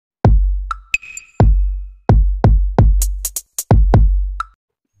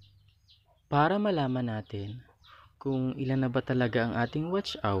Para malaman natin kung ilan na ba talaga ang ating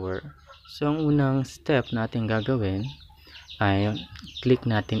watch hour, so ang unang step natin gagawin ay click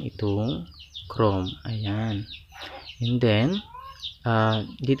natin itong Chrome. Ayan. And then,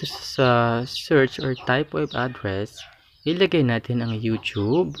 dito sa search or type web address, ilagay natin ang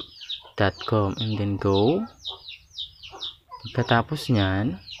youtube.com and then go. Pagkatapos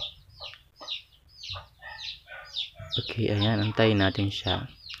nyan, okay, ayan, antayin natin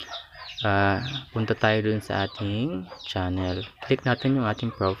siya. Punta tayo dun sa ating channel. Click natin yung ating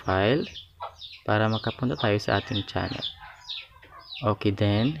profile para makapunta tayo sa ating channel. Okay,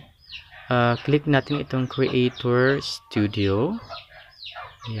 then click natin itong Creator Studio.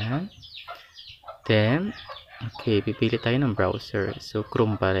 Ayan. Then, okay, pipili tayo ng browser. So,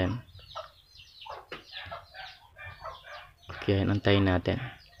 Chrome pa rin. Okay, antayin natin.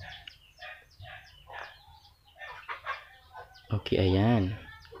 Okay, ayan.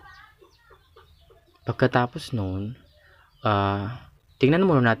 Pagkatapos nun, tingnan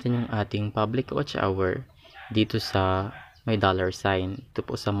muna natin yung ating public watch hour dito sa may $sign. Ito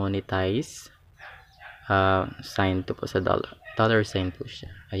po sa monetize sign. Ito po sa dollar sign po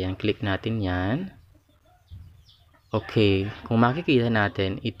siya. Ayan, click natin yan. Okay, kung makikita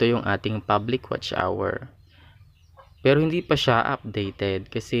natin, ito yung ating public watch hour. Pero hindi pa siya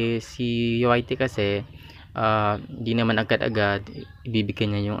updated kasi si UIT kasi hindi naman agad-agad ibibigay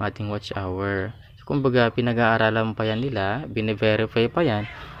niya yung ating watch hour. Kumbaga, pinag-aaralan pa yan nila, bine-verify pa yan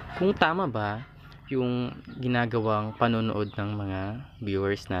kung tama ba yung ginagawang panonood ng mga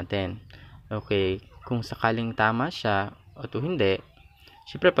viewers natin. Okay, kung sakaling tama siya o hindi,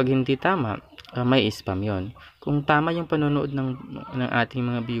 syempre pag hindi tama, may spam yon. Kung tama yung panonood ng ating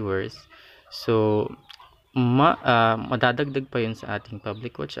mga viewers, so madadagdag pa yun sa ating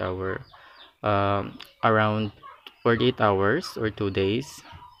public watch hour around 48 hours or 2 days,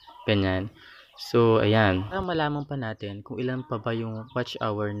 ganyan. So, ayan. Para malaman pa natin kung ilan pa ba yung watch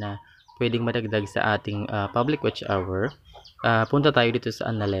hour na pwedeng madagdag sa ating public watch hour, punta tayo dito sa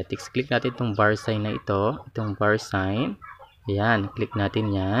Analytics. Click natin itong bar sign na ito. Itong bar sign. Ayan. Click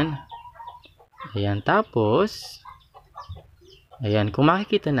natin yan. Ayan. Tapos, ayan. Kung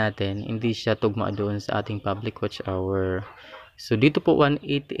makikita natin, hindi siya tugma doon sa ating public watch hour. So, dito po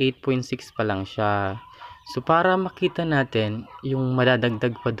 188.6 pa lang siya. So, para makita natin yung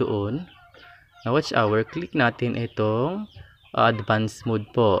madadagdag pa doon na watch hour, click natin itong advanced mode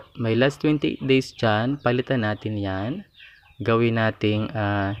po. May last 28 days dyan. Palitan natin yan. Gawin natin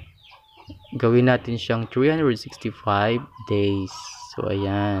siyang 365 days. So,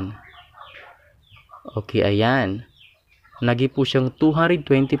 ayan. Okay, ayan. Nagi po siyang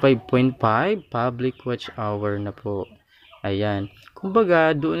 225.5 public watch hour na po. Ayan.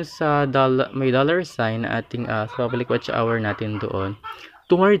 Kumbaga, doon sa may dollar sign na ating public watch hour natin doon,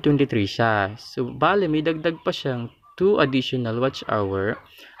 223 siya. So, bale, may dagdag pa siyang 2 additional watch hour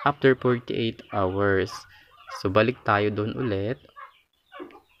after 48 hours. So, balik tayo doon ulit.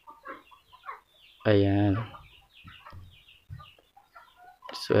 Ayan.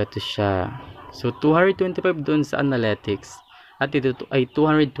 So, ito siya. So, 225 doon sa analytics. At ito ay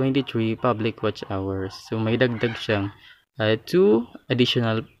 223 public watch hours. So, may dagdag siyang 2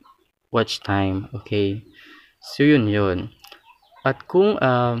 additional watch time. Okay. So, yun. At kung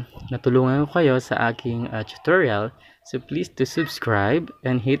natulungan ko kayo sa aking tutorial, so please to subscribe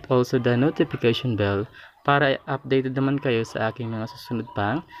and hit also the notification bell para updated naman kayo sa aking mga susunod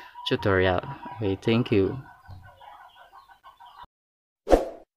pang tutorial. Okay, thank you.